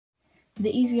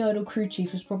The Easy Idol Crew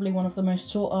Chief is probably one of the most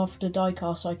sought after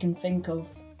diecasts I can think of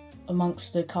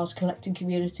amongst the cars collecting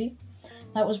community.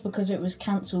 That was because it was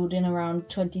cancelled in around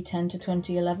 2010 to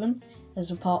 2011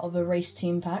 as a part of a race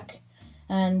team pack,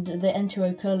 and the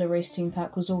N2O Curler race team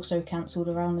pack was also cancelled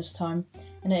around this time,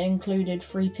 and it included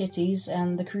 3 pitties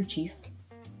and the crew chief.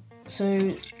 So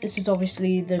this is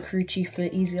obviously the crew chief for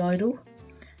Easy Idol,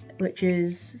 which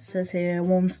says here, a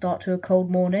warm start to a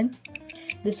cold morning.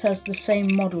 This has the same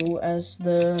model as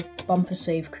the Bumper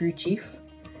Save crew chief,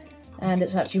 and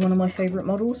it's actually one of my favourite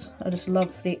models. I just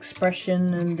love the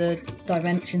expression and the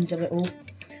dimensions of it all.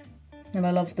 And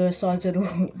I love the size of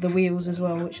the wheels as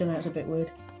well, which I know is a bit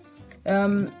weird.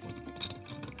 The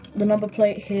number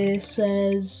plate here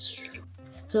says,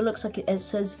 so it looks like it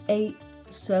says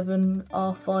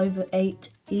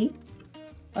 87R58E,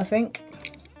 I think.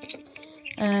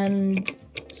 And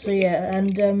so yeah,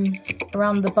 and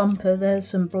around the bumper there's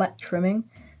some black trimming,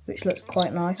 which looks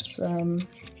quite nice.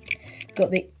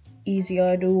 Got the Easy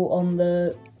Idol on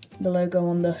the logo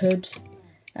on the hood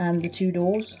and the 2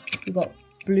 doors. We've got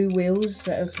blue wheels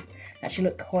that actually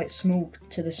look quite small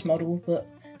to this model, but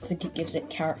I think it gives it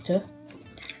character.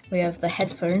 We have the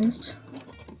headphones,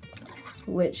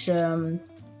 which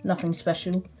nothing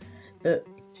special, but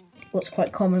what's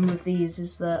quite common with these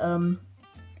is that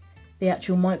the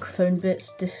actual microphone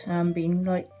bits being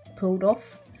like pulled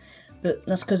off, but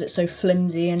that's because it's so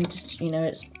flimsy and just, you know,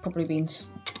 it's probably been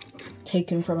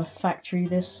taken from a factory,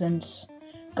 this, and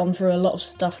gone through a lot of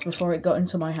stuff before it got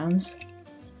into my hands.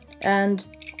 And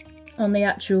on the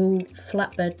actual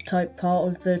flatbed type part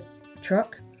of the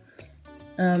truck,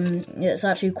 it's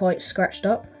actually quite scratched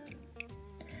up.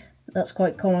 That's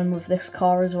quite common with this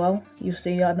car as well. You'll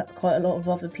see quite a lot of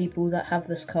other people that have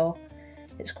this car.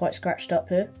 It's quite scratched up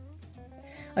here.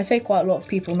 I say quite a lot of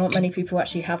people, not many people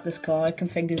actually have this car. I can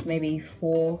think of maybe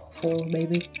four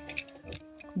maybe.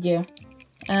 Yeah.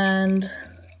 And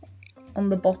on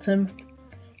the bottom,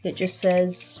 it just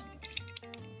says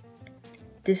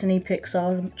Disney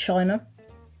Pixar China.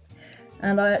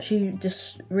 And I actually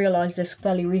just realised this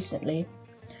fairly recently,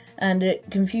 and it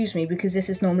confused me because this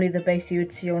is normally the base you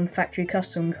would see on factory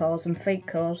custom cars and fake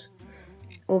cars.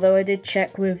 Although I did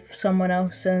check with someone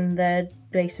else and their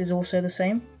base is also the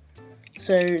same.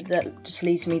 So that just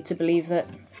leads me to believe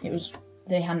that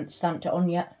they hadn't stamped it on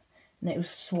yet, and it was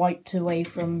swiped away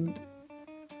from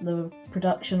the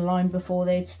production line before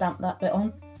they'd stamped that bit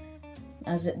on,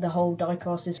 as the whole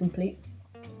diecast is complete.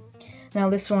 Now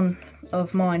this one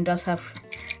of mine does have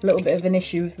a little bit of an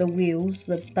issue with the wheels.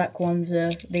 The back ones,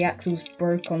 the axles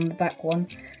broke on the back one.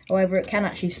 However, it can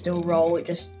actually still roll, it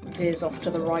just veers off to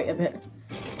the right a bit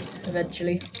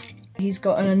eventually. He's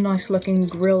got a nice looking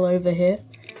grille over here.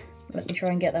 Let me try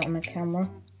and get that on the camera.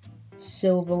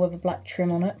 Silver with a black trim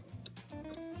on it.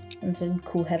 And some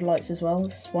cool headlights as well.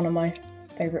 It's one of my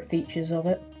favourite features of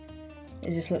it.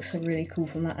 It just looks really cool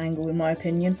from that angle in my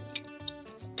opinion.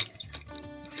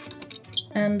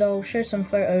 And I'll show some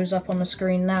photos up on the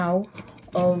screen now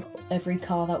of every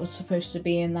car that was supposed to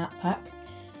be in that pack,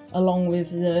 along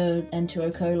with the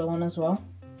N2O Cola one as well.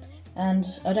 And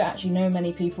I don't actually know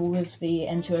many people with the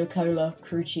N2O Cola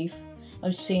crew chief.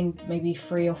 I've seen maybe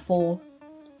 3 or 4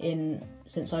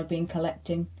 since I've been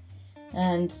collecting,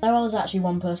 and there was actually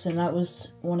one person that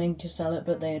was wanting to sell it,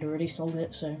 but they had already sold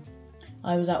it, so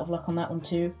I was out of luck on that one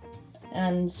too.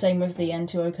 And same with the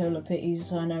N2O Cola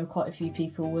pitties, I know quite a few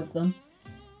people with them.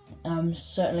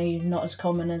 Certainly not as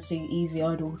common as the Easy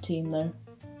Idol team though.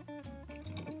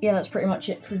 Yeah, that's pretty much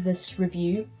it for this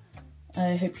review.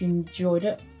 I hope you enjoyed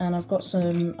it, and I've got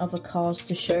some other cars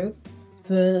to show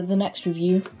for the next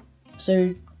review.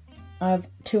 So I have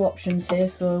 2 options here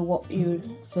for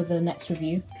the next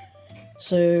review.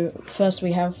 So first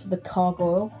we have the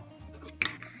Gargoyle.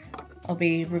 I'll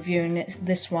be reviewing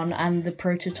this one and the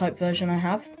prototype version I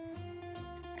have.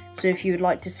 So if you would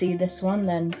like to see this one,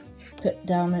 then put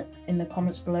down in the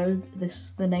comments below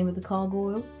the name of the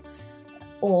Gargoyle.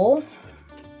 Or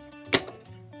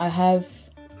I have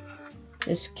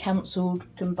this cancelled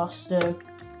combustor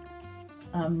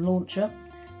launcher.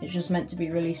 It's just meant to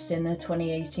be released in the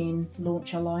 2018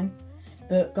 launcher line,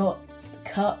 but got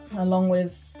cut along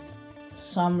with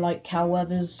some like Cal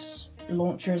Weathers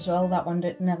launcher as well. That one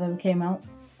never came out.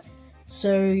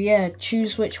 So yeah,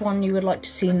 choose which one you would like to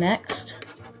see next.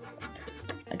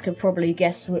 I could probably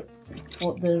guess what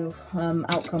the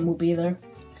outcome will be though.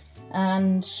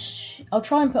 And I'll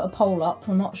try and put a poll up.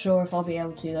 I'm not sure if I'll be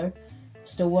able to though.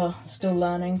 Still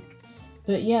learning.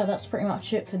 But yeah, that's pretty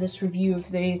much it for this review of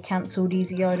the cancelled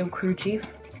Easy Idol crew chief.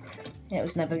 It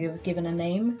was never given a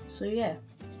name, so yeah.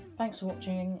 Thanks for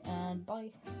watching, and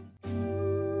bye.